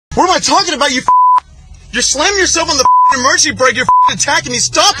What am I talking about? You're slamming yourself on the emergency brake. You're attacking me.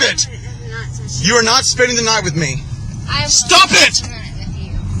 Stop it! You are not spending the night with me. Stop it!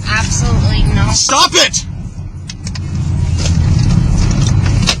 Absolutely not. Stop it!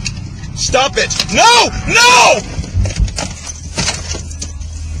 Stop it! No! No!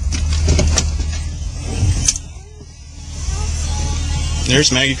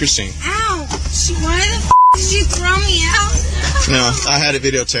 There's Maggie Christine. Ow! Why the f did you throw me out? No, I had it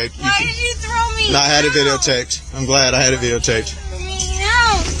videotaped. Why did you throw me out? No, I had it videotaped. I'm glad I had it videotaped.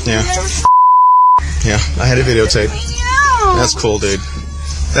 Yeah. Yeah, I had it videotaped. That's cool, dude.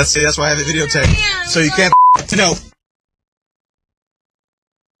 That's why I have it videotaped. So you can't no.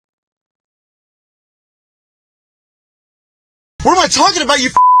 What am I talking about?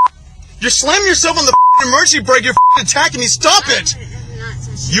 You're slamming yourself on the emergency brake. You're attacking me. Stop it!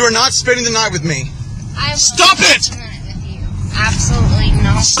 You are not spending the night with me. Stop it! Absolutely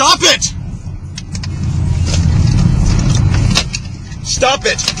not. Stop it! Stop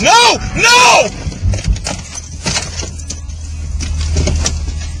it! No! No!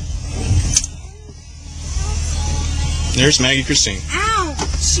 There's Maggie Christine. Ow!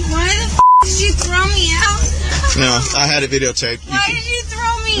 Why the f did you throw me out? No, I had it videotaped. Why did you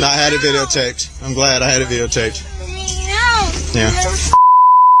throw me out? No, I had it videotaped. I'm glad I had it videotaped. Yeah.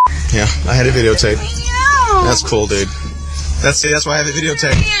 Yeah, I had it videotaped. That's cool, dude. That's why I have it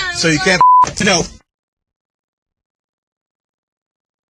videotaped. So you can't no.